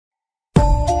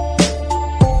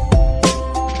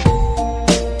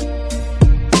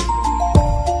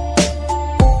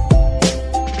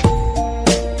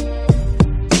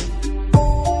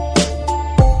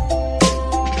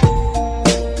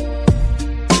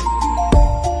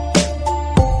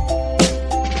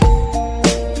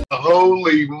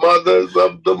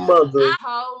the mother.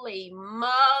 Holy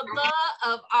mother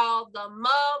of all the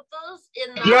mothers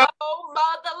in the whole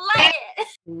motherland.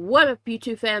 What up,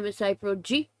 YouTube fam? It's April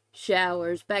G.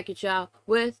 Showers back at y'all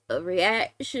with a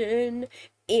reaction.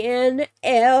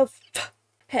 NF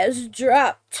has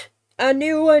dropped a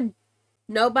new one.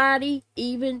 Nobody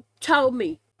even told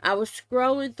me. I was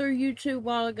scrolling through YouTube a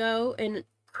while ago and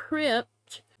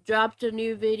Crypt dropped a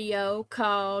new video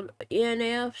called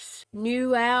NF's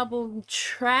new album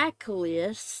track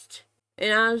list.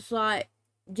 And I was like,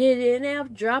 did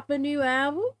NF drop a new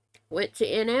album? Went to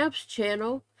NF's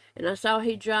channel and I saw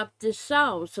he dropped this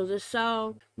song. So this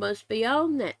song must be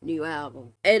on that new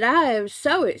album. And I am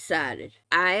so excited.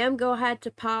 I am going to have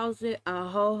to pause it a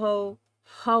whole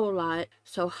lot.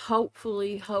 So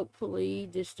hopefully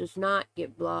this does not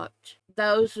get blocked.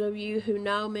 Those of you who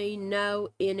know me know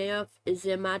NF is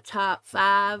in my top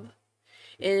 5.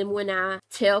 And when I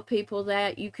tell people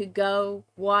that, you could go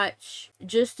watch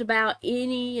just about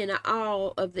any and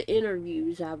all of the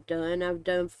interviews I've done. I've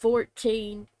done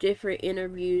 14 different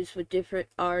interviews with different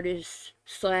artists, /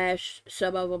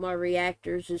 some of them are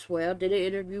reactors as well. Did an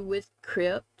interview with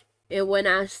Crypt. And when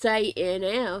I say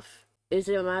NF is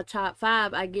in my top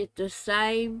 5, I get the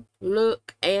same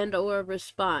look and or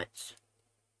response.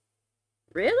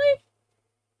 Really?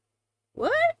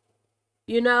 What?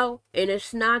 You know, and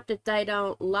it's not that they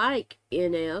don't like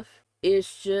NF.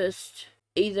 It's just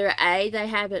either A, they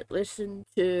haven't listened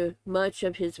to much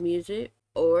of his music,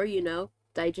 or, you know,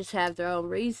 they just have their own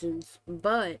reasons.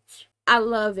 But I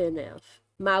love NF.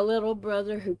 My little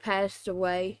brother who passed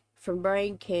away from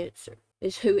brain cancer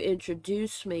is who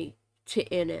introduced me to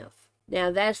NF. Now,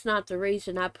 that's not the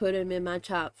reason I put him in my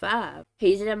top 5.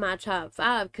 He's in my top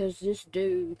 5 because this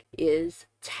dude is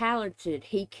talented.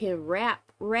 He can rap,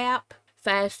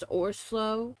 fast or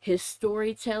slow. His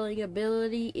storytelling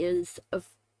ability is of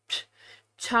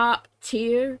top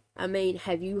tier. I mean,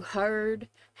 have you heard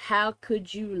How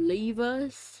Could You Leave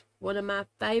Us? One of my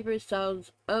favorite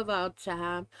songs of all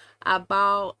time. I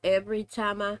bawl every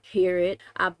time I hear it.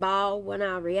 I bawl when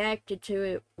I reacted to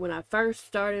it when I first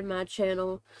started my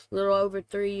channel a little over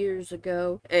 3 years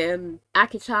ago. And I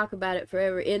could talk about it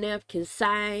forever. NF can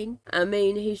sing. I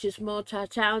mean, he's just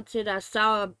multi-talented. I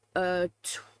saw a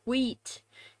tweet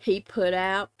he put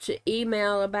out to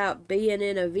email about being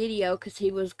in a video because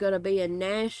he was going to be in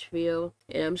Nashville.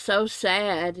 And I'm so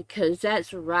sad because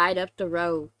that's right up the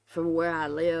road from where I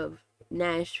live.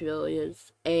 Nashville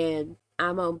is. And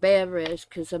I'm on bed rest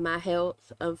because of my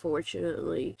health,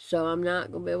 unfortunately. So I'm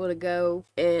not going to be able to go.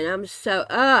 And I'm so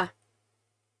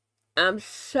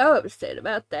upset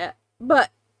about that. But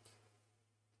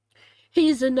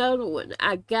he's another one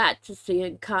I got to see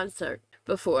in concert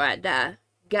before I die.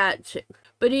 Got to.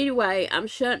 But anyway, I'm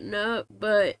shutting up.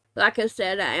 But like I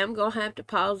said, I am going to have to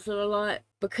pause it a lot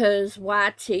because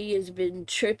YT has been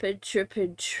tripping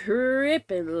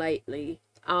lately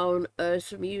on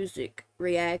us music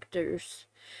reactors.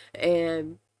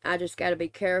 And I just got to be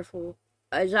careful.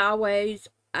 As always,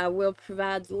 I will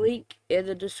provide the link in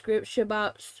the description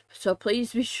box. So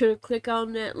please be sure to click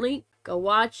on that link. Go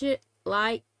watch it.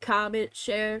 Like, comment,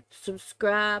 share,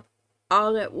 subscribe.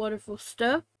 All that wonderful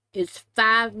stuff. It's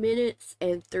 5 minutes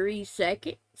and 3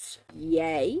 seconds.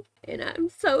 Yay. And I'm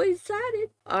so excited.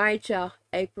 Alright, y'all.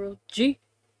 April G.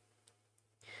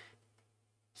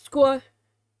 Score.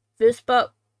 Fist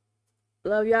bump.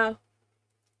 Love y'all.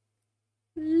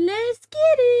 Let's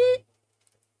get it.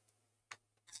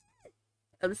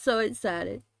 I'm so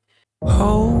excited.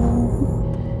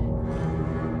 Oh,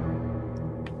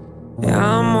 yeah,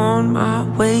 I'm on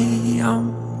my way.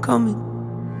 I'm coming.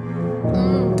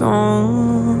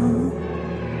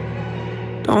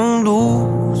 Don't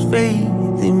lose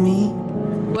faith in me.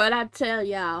 What I tell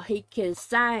y'all, he can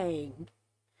sing.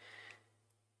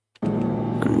 I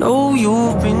know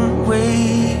you've been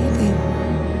waiting.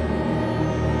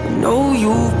 I know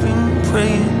you've been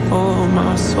praying for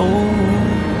my soul.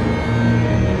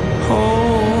 Oh.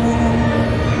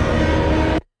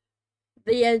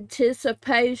 The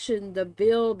anticipation, the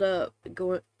build-up,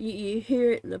 going, you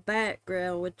hear it in the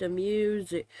background with the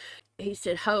music. He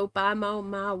said, hope I'm on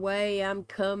my way, I'm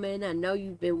coming, I know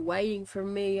you've been waiting for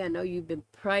me, I know you've been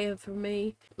praying for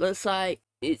me. Looks like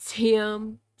it's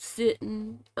him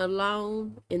sitting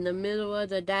alone in the middle of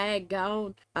the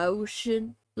daggone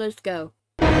ocean. Let's go.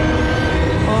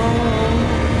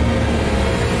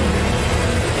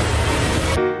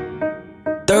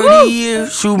 30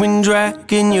 years you've been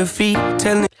dragging your feet,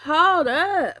 telling. Hold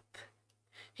up.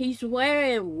 He's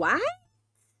wearing white?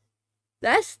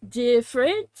 That's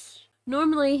different.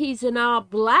 Normally he's in all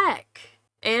black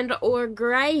and or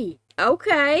gray.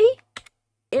 Okay.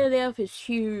 NF is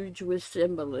huge with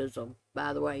symbolism.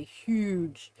 by the way.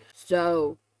 Huge.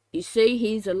 So, you see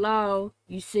he's alone.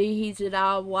 You see he's in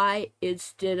all white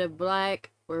instead of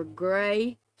black or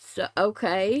gray. So,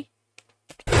 okay.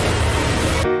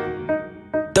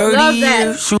 30 Love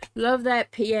years. that. Love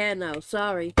that piano.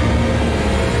 Sorry.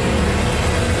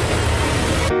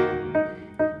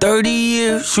 30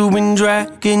 years you've been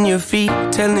dragging your feet,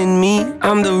 telling me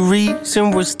I'm the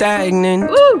reason we're stagnant.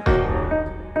 Woo!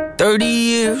 30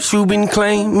 years you've been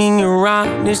claiming you're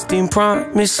honest and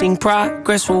promising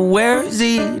progress. Well, where is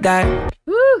it at?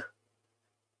 Woo!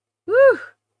 Woo!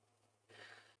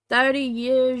 30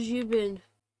 years you've been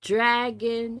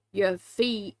dragging your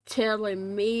feet,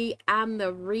 telling me I'm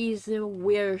the reason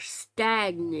we're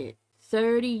stagnant.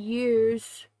 30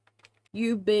 years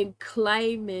you've been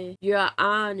claiming you're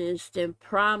honest and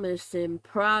promising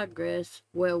progress.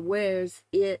 Well, where's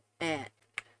it at?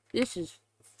 This is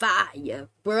fire,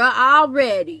 bruh,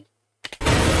 already.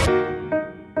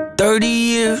 30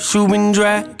 years you've been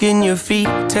dragging your feet,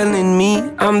 telling me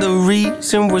I'm the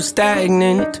reason we're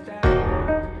stagnant.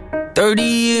 30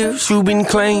 years you've been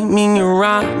claiming you're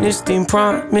honest and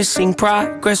promising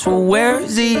progress. Well, where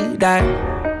is it at?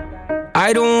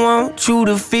 I don't want you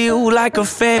to feel like a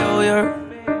failure.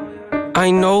 I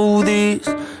know this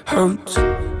hurts,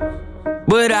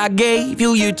 but I gave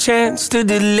you your chance to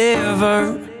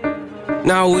deliver.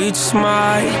 Now it's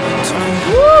my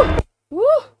turn. Woo!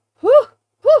 Woo! Woo!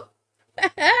 Woo!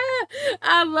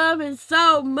 I love it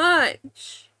so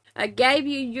much. I gave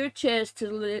you your chance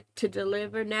to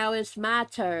deliver. Now it's my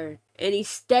turn. And he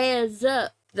stands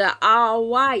up. The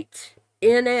all-white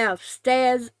NF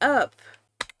stands up.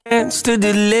 Chance to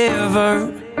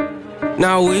deliver.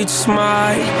 Now it's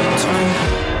my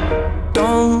turn.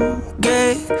 Don't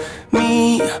get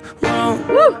me wrong.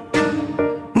 Woo!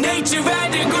 Nature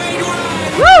had a great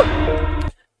run. Woo!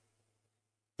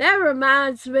 That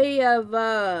reminds me of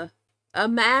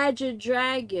Imagine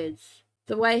Dragons.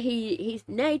 The way he's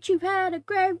nature had a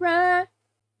great run.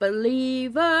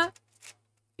 Believer.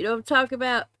 You know what I'm talking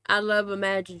about? I love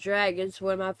Imagine Dragons,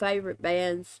 one of my favorite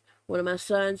bands. One of my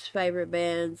son's favorite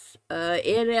bands.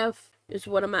 NF is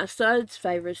one of my son's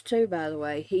favorites too, by the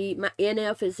way.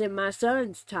 NF is in my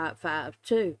son's top 5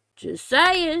 too. Just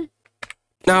saying.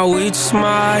 Now it's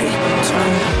my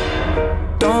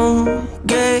turn. Don't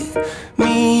get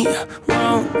me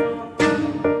wrong.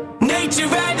 Nature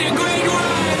had a great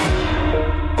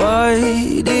run, but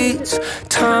it's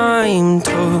time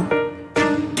to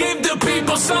give the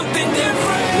people something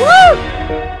different. Woo!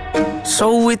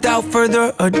 So without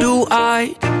further ado,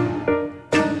 I'd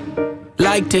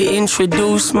like to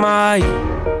introduce my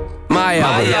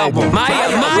album.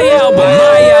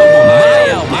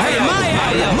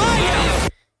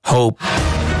 Hope.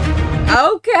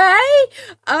 Okay.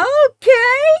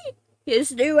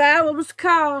 His new album's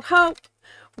called Hope.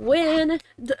 When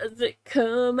does it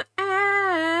come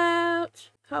out?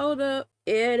 Hold up.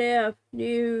 NF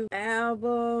new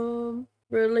album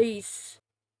release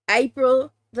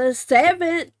April the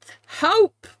 7th.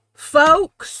 Hope,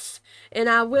 folks. And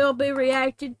I will be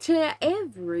reacting to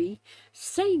every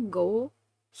single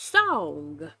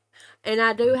song. And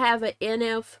I do have an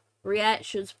NF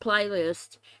reactions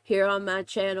playlist here on my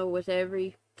channel with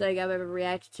everything I've ever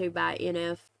reacted to by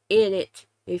NF in it,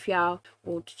 if y'all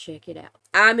want to check it out.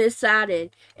 I'm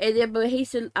excited. And then, but he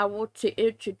said, I want to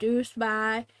introduce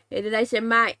my, and then they said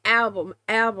my album,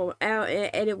 and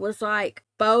it was like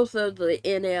both of the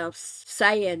NFs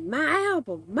saying, my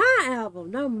album,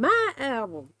 no, my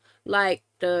album. Like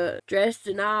the dressed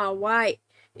in all white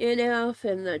NF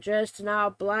and the dressed in all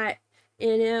black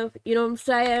NF, you know what I'm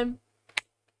saying?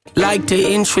 Like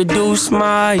to introduce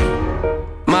my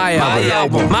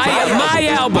album.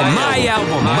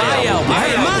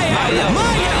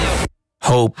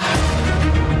 Hope.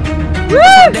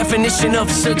 Definition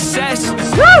of success.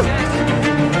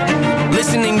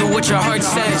 Listening to what your heart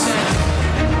says.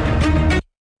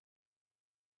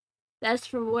 That's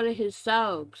from one of his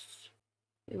songs.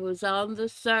 It was on The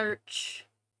Search.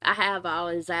 I have all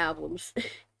his albums.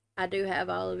 I do have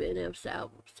all of NF's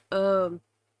albums.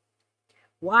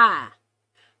 Why?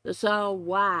 The song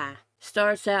Why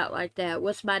starts out like that.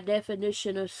 What's my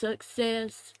definition of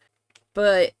success?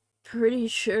 But pretty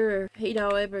sure he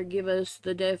don't ever give us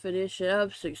the definition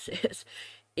of success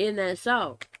in that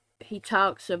song. He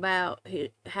talks about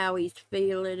how he's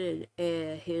feeling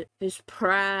and his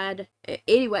pride.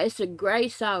 Anyway, it's a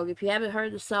great song. If you haven't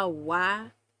heard the song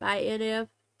Why by NF,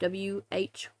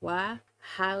 WHY,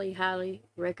 highly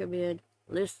recommend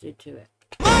listening to it.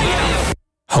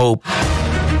 Hope.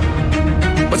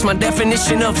 What's my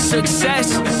definition of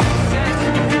success?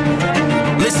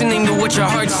 Listening to what your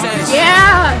heart says.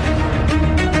 Yeah!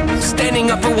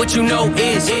 Standing up for what you know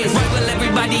is right while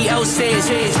everybody else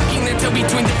is tucking their tail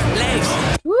between their legs.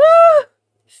 Woo!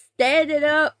 Standing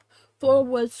up for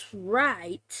what's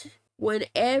right when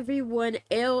everyone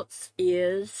else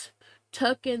is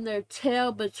tucking their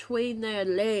tail between their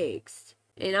legs.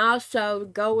 And also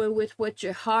going with what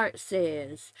your heart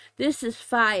says. This is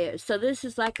fire. So this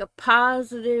is like a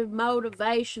positive,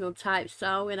 motivational type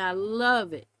song, and I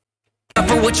love it.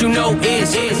 For what you know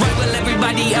is right while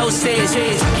everybody else is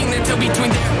tucking their tail between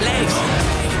their legs.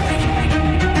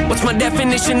 What's my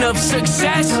definition of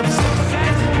success?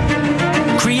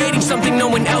 Creating something no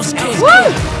one else can.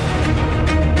 Woo!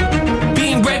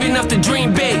 Being brave enough to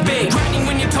dream big. Grinding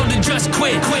when you're told to just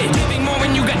quit. Giving more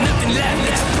when you got nothing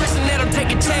left. It's a person that'll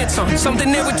take a chance on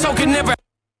something they were told could never.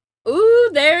 Ooh,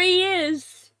 there he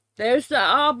is. There's the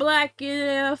all black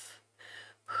NF.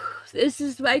 This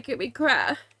is making me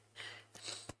cry.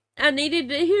 I needed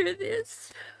to hear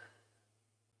this.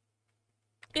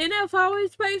 NF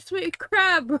always makes me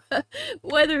cry, bruh.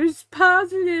 Whether it's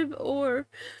positive or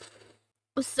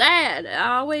sad,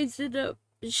 I always end up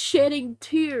shedding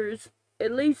tears,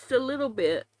 at least a little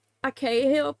bit. I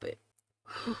can't help it.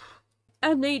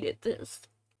 I needed this.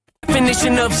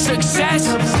 Definition of success.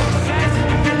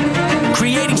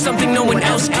 Creating something no one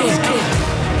else can.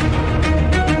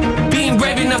 Being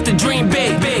brave enough to dream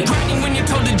big. Grinding when you're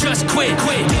told to just quit.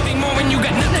 Giving more when you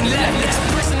got nothing left. It's a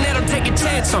person that'll take a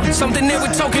chance on something they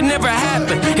were told could never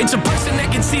happen. It's a person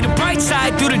that can see the bright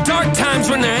side through the dark times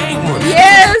when there ain't one.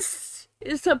 Yes!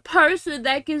 It's a person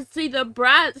that can see the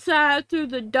bright side through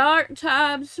the dark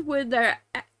times when there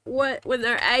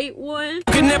ain't one.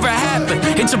 Could never happen.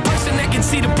 It's a person that can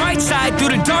see the bright side through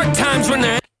the dark times when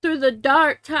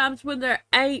there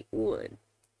ain't one.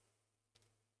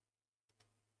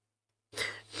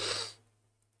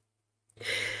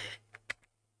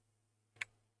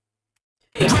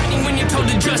 Grinding when you're told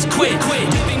to just quit.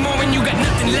 Giving more when you got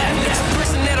nothing left. It's a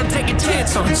person that'll take a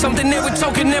chance on something they were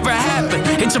told could never happen.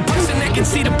 It's a person that can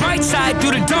see the bright side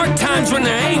through the dark times when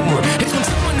there ain't one. It's when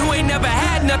someone who ain't never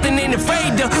had nothing ain't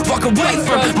afraid to walk away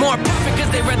from more profit because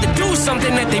they'd rather do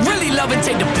something that they really love and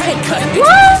take the pay cut. It's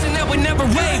a person that would never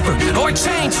waver or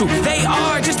change who they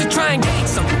are just to try and gain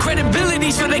some credibility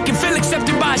so they can feel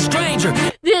accepted by a stranger.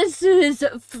 This is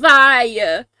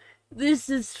fire. This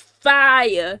is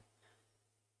fire.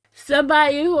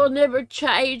 Somebody who will never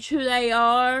change who they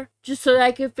are just so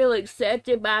they can feel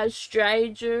accepted by a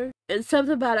stranger. And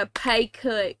something about a pay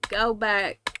cut. Go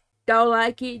back. Don't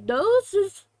like it. Those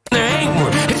is... There ain't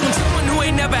one. It's when someone who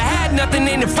ain't never had nothing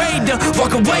ain't afraid to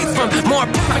walk away from more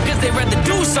profit because they'd rather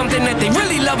do something that they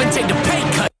really love and take the pay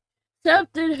cut.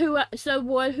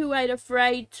 Someone who ain't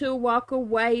afraid to walk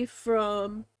away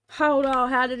from... Hold on,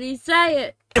 how did he say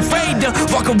it? Afraid to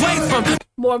walk away from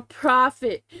more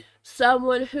profit.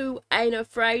 Someone who ain't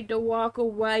afraid to walk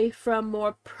away from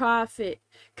more profit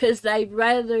because they'd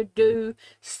rather do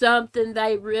something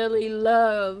they really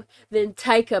love than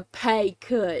take a pay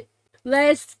cut.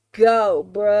 Let's go,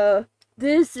 bruh.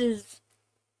 This is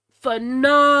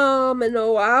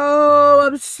phenomenal. Oh,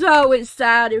 I'm so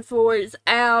excited for his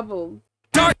album.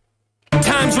 Dark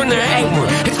times when there ain't one.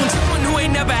 It's when someone who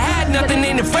ain't never had nothing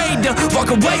ain't afraid to walk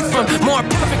away from more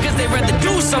profit because they'd rather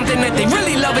do something that they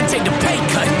really love and take the pay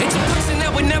cut. It's a person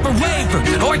that would never waver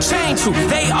or change who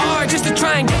they are just to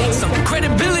try and gain some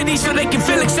credibility so they can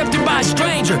feel accepted by a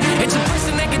stranger. It's a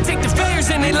person that can take the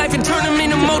failures in their life and turn them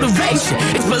into motivation.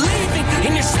 It's believing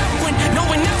in yourself when no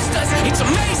one else does. It's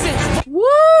amazing. Woo!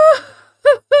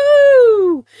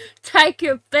 Take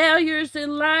your failures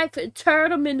in life and turn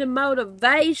them into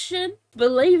motivation.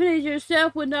 Believing in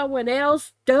yourself when no one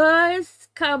else does.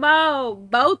 Come on,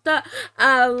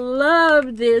 I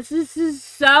love this. This is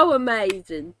so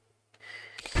amazing.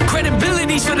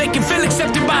 Credibility so they can feel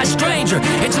accepted by a stranger.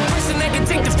 It's a person that can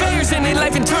take the failures in their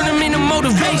life and turn them into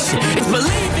motivation. It's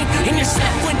believing in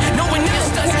yourself when no one else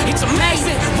does. It's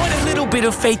amazing what a little bit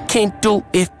of faith can do.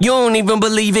 If you don't even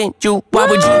believe in you, why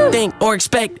would you think or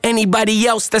expect anybody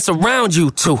else that's around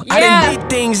you to? Yeah. I done did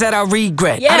things that I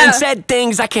regret. I done said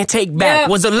things I can't take back.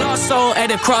 Was a lost soul at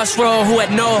a crossroad who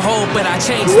had no hope, but I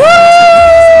changed.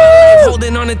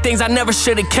 Holding on to things I never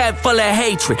should have kept, full of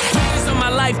hatred. Years of my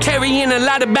life carrying a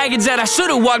lot of baggage that I should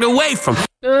have walked away from.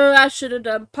 I should have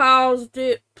done paused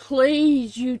it.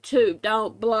 Please, YouTube,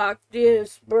 don't block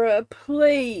this, bruh.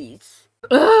 Please.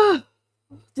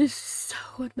 This is so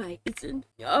amazing.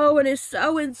 Oh, and it's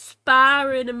so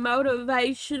inspiring and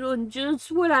motivational and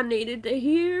just what I needed to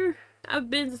hear. I've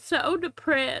been so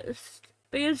depressed,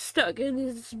 being stuck in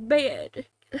this bed.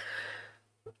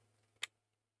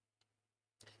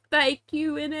 Thank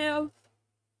you, NF.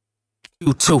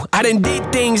 You too. I done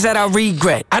did things that I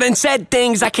regret. I done said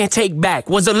things I can't take back.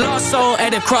 Was a lost soul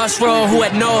at a crossroad who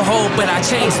had no hope, but I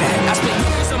changed that. I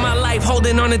spent years of my life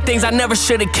holding on to things I never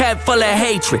should have kept, full of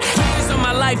hatred. Years of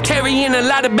my life carrying a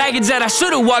lot of baggage that I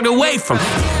should have walked away from.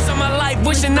 Years of my life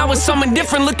wishing I was someone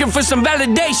different, looking for some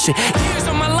validation. Years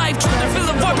of my life trying to fill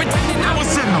a void, pretending I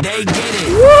was in them. They get it.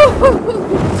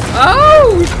 Woo!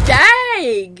 Oh,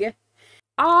 dang!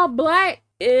 All black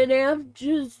NF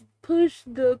just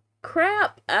pushed the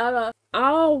crap out of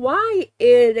all white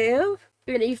NF,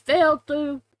 and he fell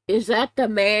through. Is that the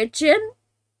mansion?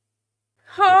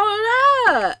 Hold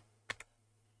up!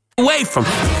 Away from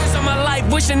years of my life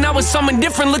wishing I was someone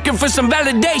different, looking for some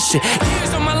validation.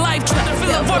 Years of my life trying to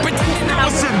fill a void, pretending I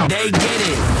was in them. They get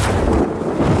it.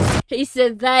 He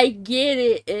said they get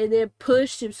it, and then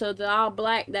pushed him. So the all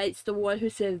black Nate's the one who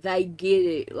said they get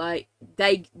it, like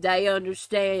they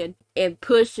understand, and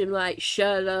pushed him like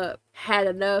shut up. Had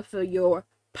enough of your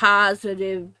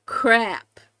positive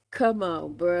crap. Come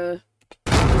on, bruh.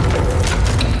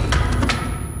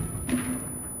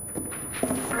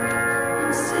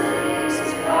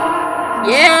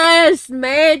 Yes,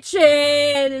 mansion.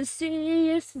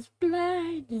 Insidious is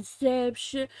blind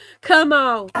deception. Come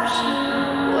on.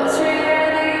 What's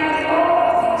reality with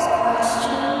all these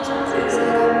questions? Things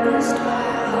that I missed by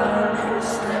alone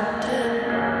slept in.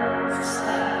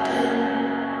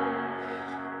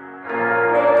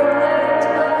 Broken legs,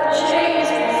 but chains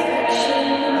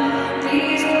perfection.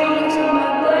 These ones are my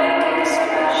blank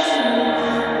expression.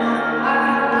 My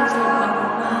eyes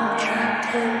are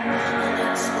trapped in, and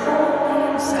it's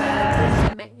only inside this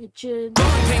Mansion.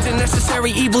 Pains are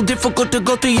necessary, evil, difficult to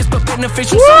go through, yes, but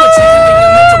beneficial. So much having a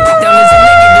mental breakdown is a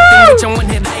negative thing, which on one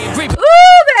hand I agree.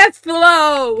 Ooh, that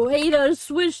flow! He done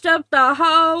switched up the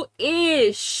whole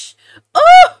ish.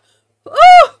 Ooh!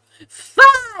 Ooh!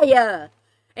 Fire!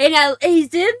 And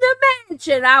he's in the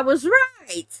mansion. I was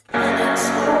right.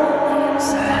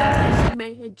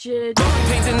 Mansion.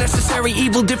 Pains are necessary,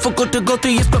 evil, difficult to go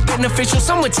through, yes, but beneficial.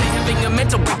 Some would say having a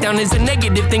mental breakdown is a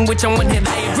negative thing, which on one hand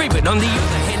I agree, but on the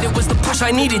other hand it was the push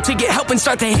I needed to get help and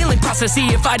start the healing process. See,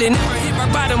 if I didn't ever hit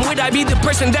my bottom, would I be the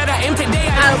person that I am today?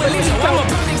 I don't believe so. I'm a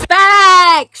perfect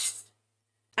Facts!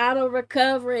 I'm a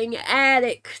recovering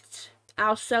addict.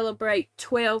 I'll celebrate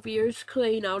 12 years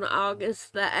clean on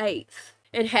August the 8th.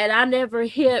 And had I never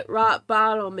hit rock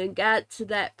bottom and got to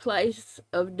that place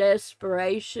of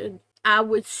desperation, I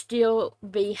would still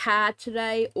be high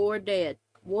today or dead.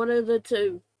 One of the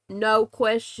two. No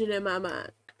question in my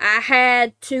mind. I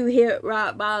had to hit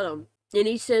rock bottom. And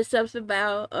he said something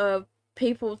about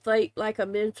people think like a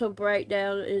mental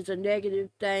breakdown is a negative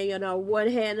thing. And on one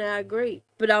hand, I agree.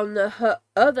 But on the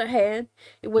other hand,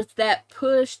 it was that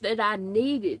push that I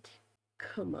needed.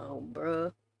 Come on,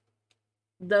 bruh.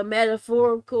 The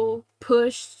metaphorical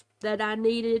push that I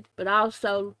needed, but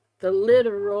also the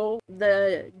literal,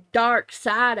 the dark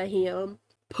side of him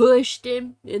pushed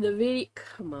him in the video.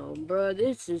 Come on, bro.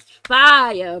 This is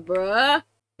fire, bruh.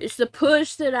 It's the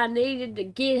push that I needed to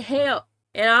get help.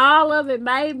 And all of it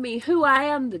made me who I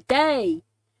am today.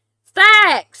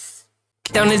 Facts!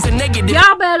 down is a negative.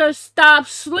 Y'all better stop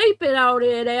sleeping on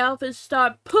it, Elf, and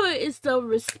start putting some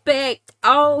respect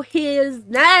on his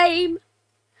name.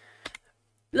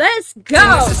 Let's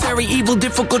go. Necessary evil,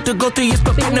 difficult to go through, yes,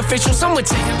 but beneficial. Some would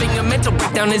say having a mental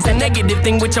breakdown is a negative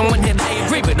thing, which on one hand I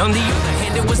agree, but on the other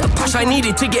hand it was the push I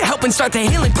needed to get help and start the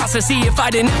healing process. See, if I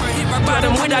didn't ever hit my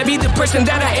bottom, would I be the person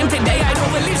that I am today? I don't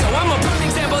believe so. I'm a perfect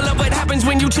example of what happens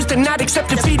when you choose to not accept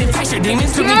defeat and face your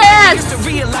demons. To me, just to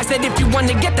realize that if you want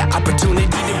to get the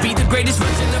opportunity to be the greatest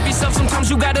version of yourself,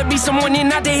 sometimes you gotta be someone you're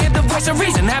not to hear the voice of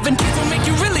reason. Having kids will make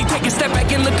you really take a step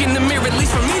back and look in the mirror. At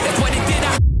least for me, that's what it did.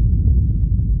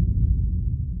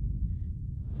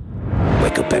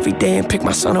 Wake up every day and pick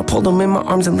my son up, hold him in my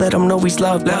arms and let him know he's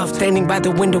loved. Standing by the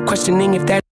window, questioning if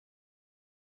that.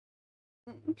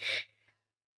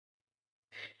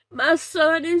 My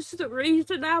son is the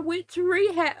reason I went to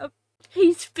rehab.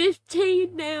 He's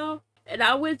 15 now, and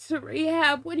I went to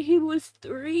rehab when he was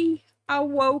 3. I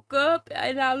woke up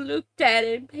and I looked at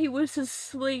him. He was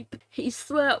asleep. He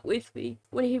slept with me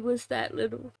when he was that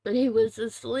little. And he was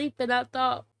asleep, and I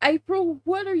thought, April,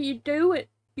 what are you doing?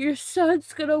 Your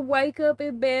son's gonna wake up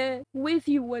in bed with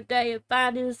you one day and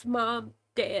find his mom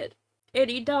dead. And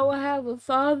he don't have a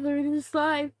father in his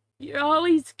life. You're all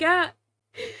he's got.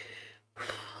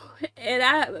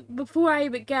 And before I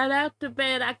even got out to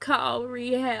bed, I called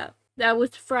rehab. That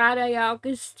was Friday,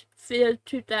 August 5th,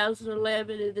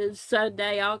 2011. And then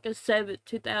Sunday, August 7th,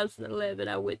 2011,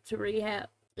 I went to rehab.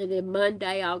 And then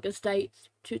Monday, August 8th,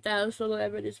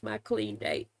 2011 is my clean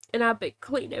date. And I've been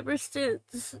clean ever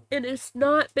since. And it's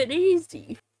not been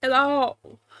easy. at all.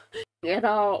 At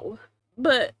all.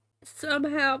 But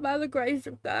somehow, by the grace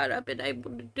of God, I've been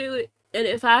able to do it. And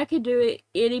if I can do it,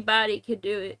 anybody can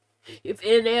do it. If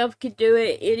NF can do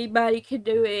it, anybody can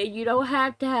do it. You don't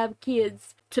have to have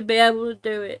kids to be able to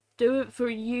do it. Do it for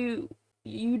you.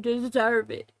 You deserve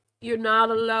it. You're not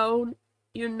alone.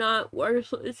 You're not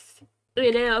worthless.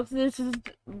 NF, this is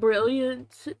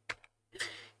brilliant.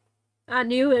 I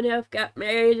knew NF got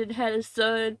married and had a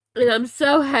son, and I'm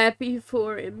so happy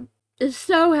for him. I'm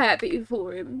so happy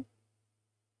for him.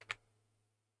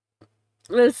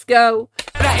 Let's go.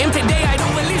 I am today, I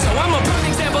don't believe so. I'm a perfect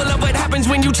example of what happens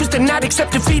when you choose to not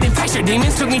accept defeat and face your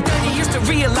demons. Took me 30 years to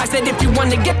realize that if you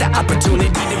want to get the opportunity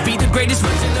to be the greatest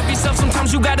version of yourself,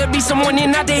 sometimes you gotta be someone you're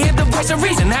not to hear the voice of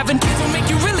reason. Having kids will make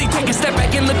you really take a step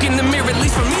back and look in the mirror. At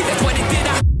least for me, that's what it did.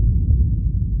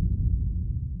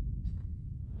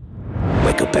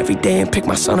 Wake up every day and pick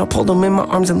my son up, hold him in my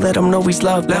arms and let him know he's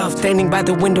loved. Standing by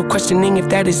the window questioning if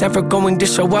that is ever going to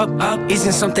show up.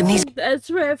 Isn't something he's... That's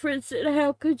referencing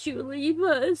How Could You Leave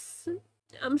Us?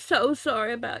 I'm so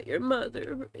sorry about your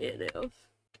mother, NF.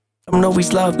 know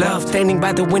he's loved. Standing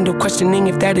by the window questioning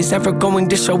if that is ever going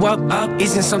to show up.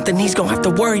 Isn't something he's gonna have to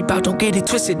worry about. Don't get it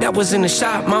twisted, that was in a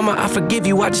shot. Mama, I forgive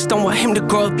you, I just don't want him to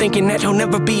grow up thinking that he'll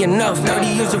never be enough. 30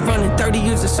 years of running, 30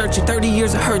 years of searching, 30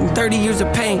 years of hurting, 30 years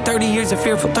of pain, 30 years of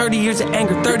fearful, 30 years of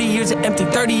anger, 30 years of empty,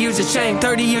 30 years of shame,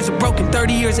 30 years of broken,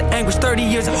 30 years of anguish, 30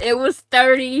 years of... It was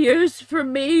 30 years for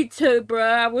me too, bruh.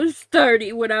 I was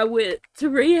 30 when I went to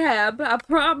rehab, I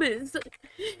promise.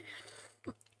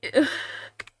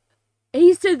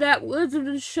 He said that wasn't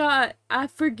a shot. I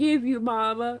forgive you,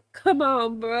 Mama. Come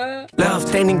on, bruh.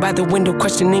 Standing by the window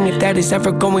questioning if that is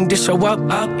ever going to show up.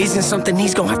 Isn't something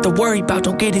he's gonna have to worry about.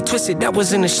 Don't get it twisted, that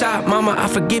wasn't a shot. Mama, I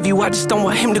forgive you, I just don't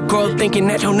want him to grow up thinking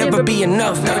that he'll never be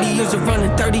enough. 30 years of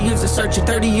running, 30 years of searching,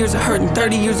 30 years of hurting,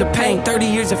 30 years of pain, 30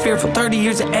 years of fearful, 30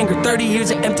 years of anger, 30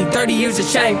 years of empty, 30 years of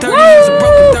shame, 30 years of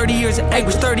broken, 30 years of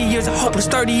anguish, 30 years of hopeless,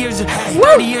 30 years of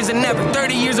 30 years of never,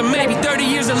 30 years of maybe, 30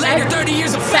 years of later, 30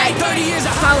 years of fate, 30 years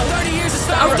of hollow, 30 years of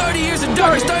sorrow, 30 years of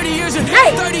darkness, 30 years of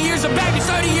hate, 30 years of baggage,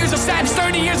 30 years of sadness,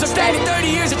 30 years of static, 30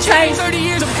 years of change, 30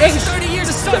 years of anguish, 30 years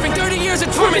of suffering, 30 years of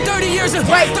torment, 30 years of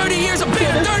wait, 30 years of bitter,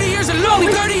 30 years of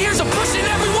lonely, 30 years of pushing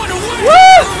everyone away.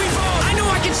 I know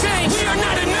I can change. We are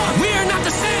not enough. We are not the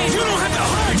same. You don't have the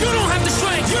heart. You don't have the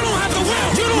strength. You don't have the will.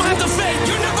 You don't have the faith.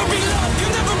 You'll never be loved.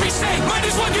 You'll never be safe. Might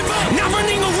as well give up. Not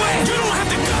running away. You don't have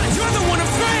the guts. You're the one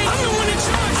afraid. I'm the one in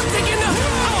charge. I'm taking up.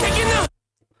 I'm taking up.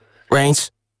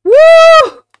 Reigns.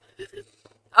 Woo!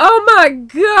 Oh my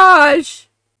gosh!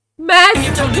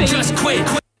 Masterpiece!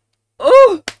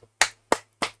 Oh!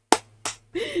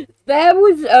 That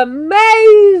was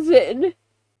amazing!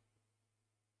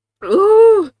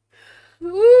 Ooh!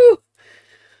 Ooh!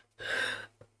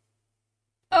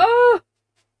 Oh!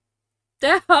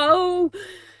 The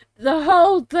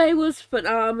whole thing was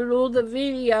phenomenal. The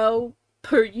video,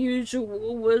 per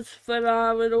usual, was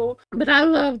phenomenal. But I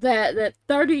love that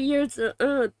 30 years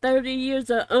of 30 years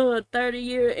of 30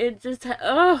 years, and just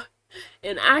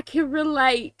and I can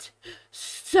relate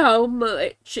so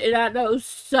much, and I know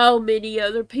so many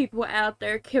other people out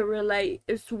there can relate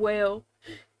as well.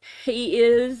 He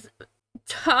is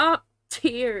top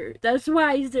tier. That's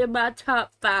why he's in my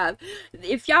top 5.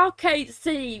 If y'all can't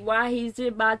see why he's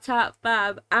in my top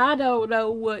 5, I don't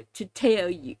know what to tell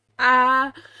you.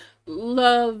 I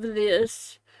love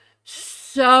this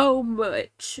so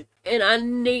much, and I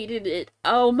needed it.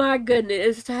 Oh my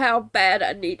goodness, how bad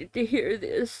I needed to hear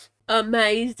this.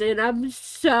 Amazing. I'm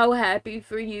so happy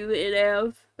for you,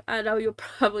 NF. I know you'll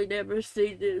probably never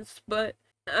see this, but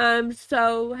I'm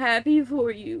so happy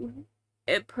for you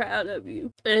and proud of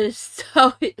you. And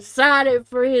so excited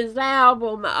for his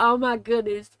album. Oh my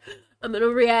goodness. I'm gonna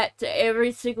react to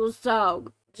every single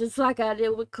song, just like I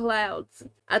did with Clouds.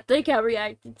 I think I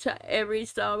reacted to every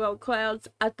song on Clouds.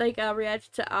 I think I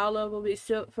reacted to all of them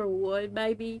except for one,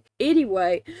 maybe.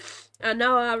 Anyway, I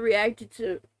know I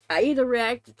either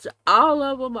reacted to all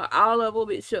of them or all of them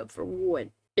except for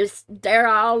one. They're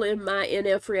all in my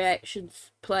NF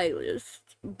Reactions playlist.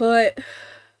 But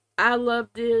I love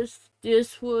this.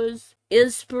 This was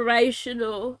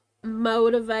inspirational,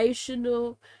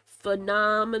 motivational,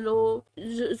 phenomenal,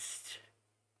 just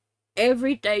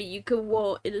everything you could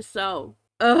want in a song.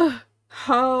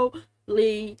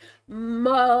 Holy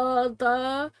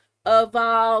mother of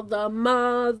all the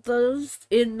mothers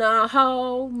in the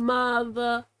whole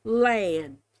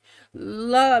motherland.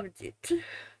 Loved it.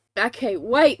 I can't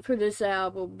wait for this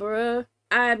album, bruh.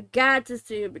 I've got to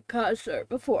see him in concert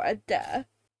before I die.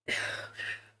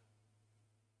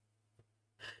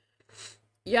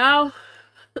 Y'all,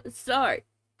 sorry.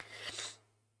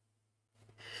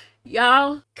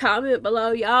 Y'all comment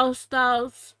below y'all's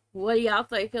thoughts. What do y'all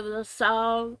think of the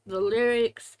song, the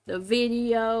lyrics, the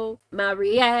video, my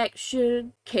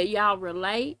reaction? Can y'all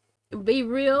relate? Be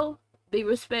real, be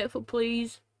respectful,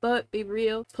 please, but be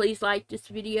real. Please like this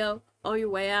video on your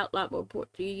way out. A lot more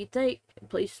important than you think. And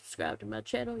please subscribe to my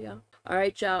channel, y'all.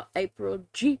 Alright, y'all. April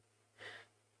G.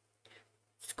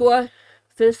 Squad.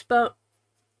 Fist bump.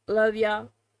 Love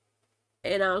y'all.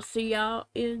 And I'll see y'all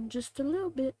in just a little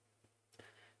bit.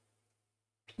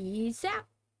 Peace out.